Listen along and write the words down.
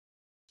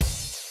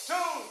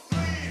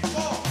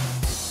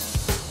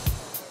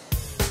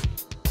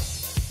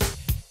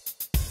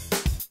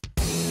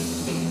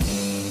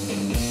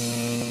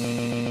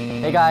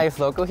Hey guys,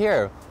 Loco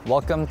here.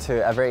 Welcome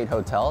to Ever 8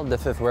 Hotel.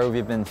 This is where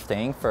we've been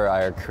staying for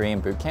our Korean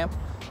boot camp.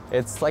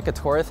 It's like a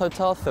tourist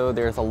hotel, so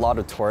there's a lot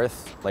of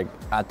tourists like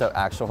at the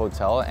actual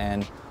hotel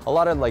and a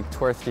lot of like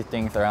touristy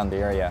things around the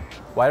area.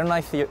 Why don't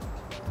I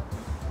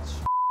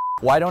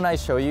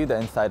show you the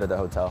inside of the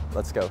hotel?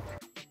 Let's go.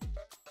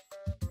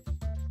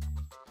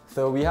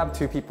 So we have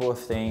 2 people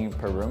staying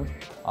per room.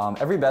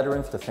 Every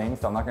bedroom's the same,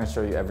 so I'm not going to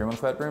show you everyone's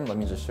bedroom. Let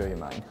me just show you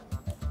mine.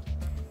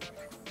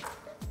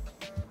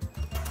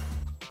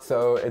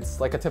 So it's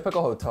like a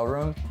typical hotel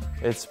room.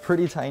 It's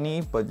pretty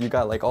tiny, but you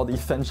got like all the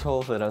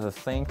essentials. It has a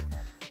sink,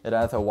 it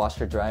has a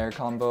washer dryer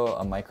combo,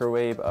 a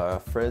microwave, a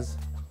fridge,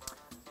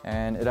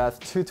 and it has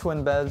 2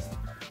 twin beds,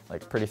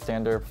 like pretty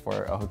standard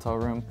for a hotel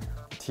room.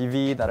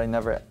 TV that I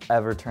never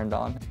ever turned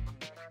on.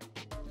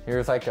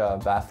 Here's like a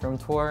bathroom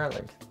tour.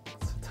 Like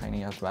it's a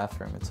tiny ass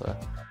bathroom. It's a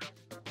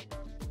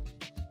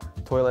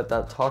toilet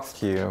that talks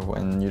to you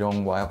when you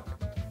don't wipe.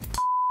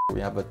 We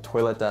have a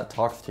toilet that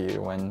talks to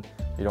you when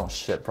you don't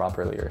shit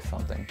properly or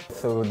something.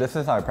 So this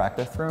is our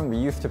practice room. We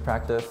used to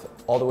practice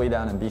all the way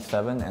down in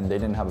B7 and they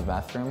didn't have a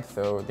bathroom,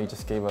 so they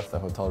just gave us the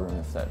hotel room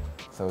instead.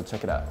 So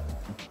check it out.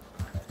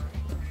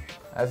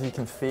 As you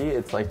can see,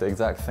 it's like the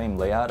exact same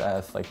layout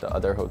as like the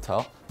other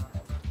hotel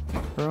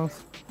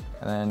rooms.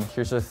 And then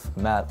here's just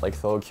Matt like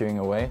solo queuing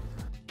away.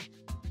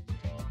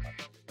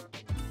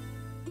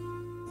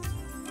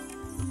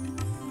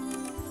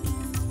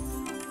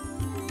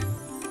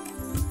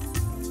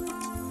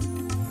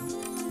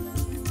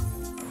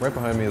 Right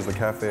behind me is the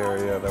cafe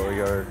area that we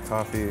got our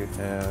coffee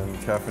and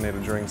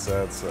caffeinated drinks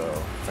at,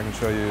 so I can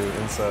show you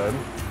inside.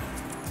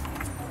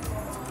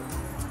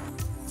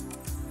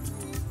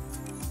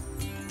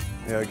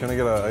 Yeah, can I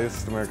get an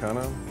iced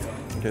Americano?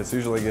 Okay, so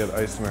usually get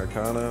iced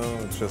Americano,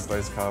 it's just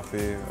iced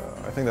coffee.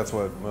 I think that's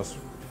what most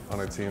on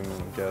our team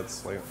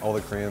gets, like all the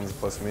Koreans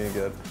plus me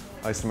get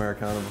iced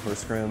Americano before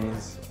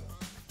scrims.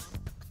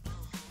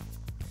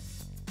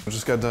 I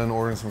just got done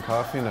ordering some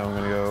coffee, now I'm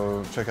gonna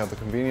go check out the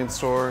convenience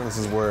store. This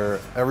is where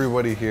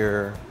everybody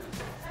here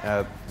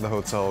at the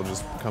hotel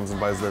just comes and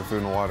buys their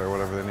food and water,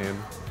 whatever they need.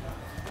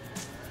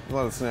 A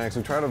lot of snacks,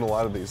 we tried out a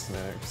lot of these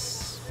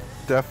snacks.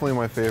 Definitely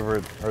my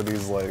favorite are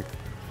these like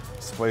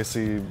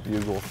spicy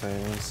bugle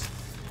things.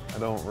 I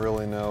don't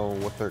really know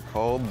what they're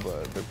called,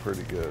 but they're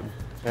pretty good.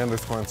 And they're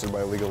sponsored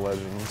by League of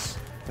Legends.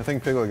 I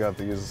think Piglet got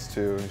these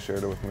too, he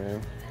shared it with me.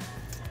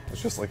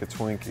 It's just like a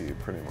Twinkie,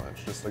 pretty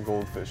much, just a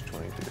goldfish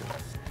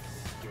Twinkie.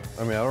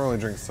 I mean, I don't really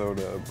drink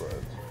soda, but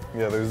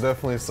yeah, there's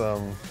definitely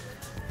some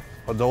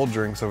adult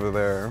drinks over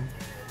there.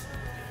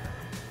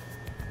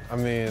 I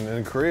mean,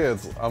 in Korea,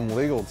 I'm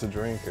legal to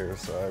drink here,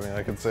 so I mean,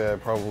 I could say I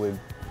probably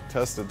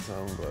tested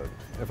some, but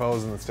if I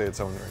was in the States,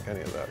 I wouldn't drink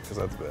any of that, because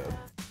that's bad.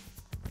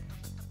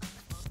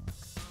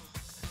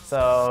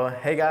 So,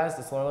 hey guys,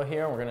 it's Lourlo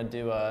here. We're gonna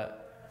do a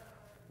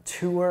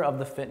tour of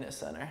the fitness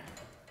center.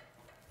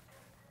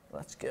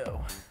 Let's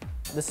go.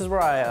 This is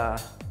where I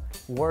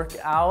work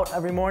out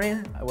every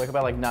morning. I wake up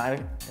at like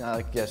 9, and I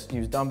like just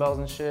use dumbbells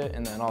and shit,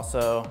 and then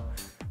also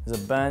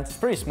there's a bench. It's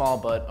pretty small,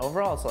 but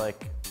overall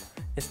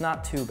it's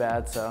not too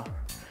bad, so.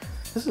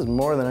 This is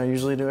more than I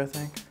usually do, I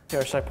think.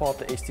 Here, should I pull up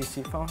the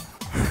HTC phone?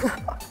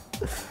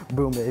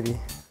 Boom, baby.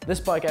 This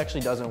bike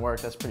actually doesn't work,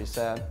 that's pretty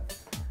sad.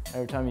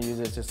 Every time you use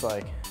it, it's just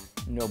like,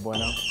 no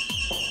bueno.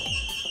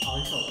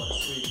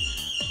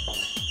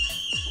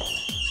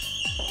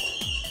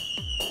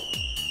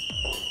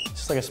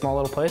 Just like a small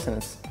little place, and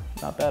it's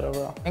not bad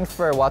overall. Thanks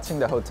for watching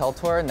the hotel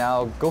tour.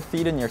 Now go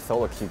feed in your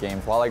solo queue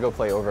games while I go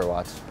play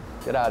Overwatch.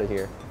 Get out of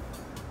here.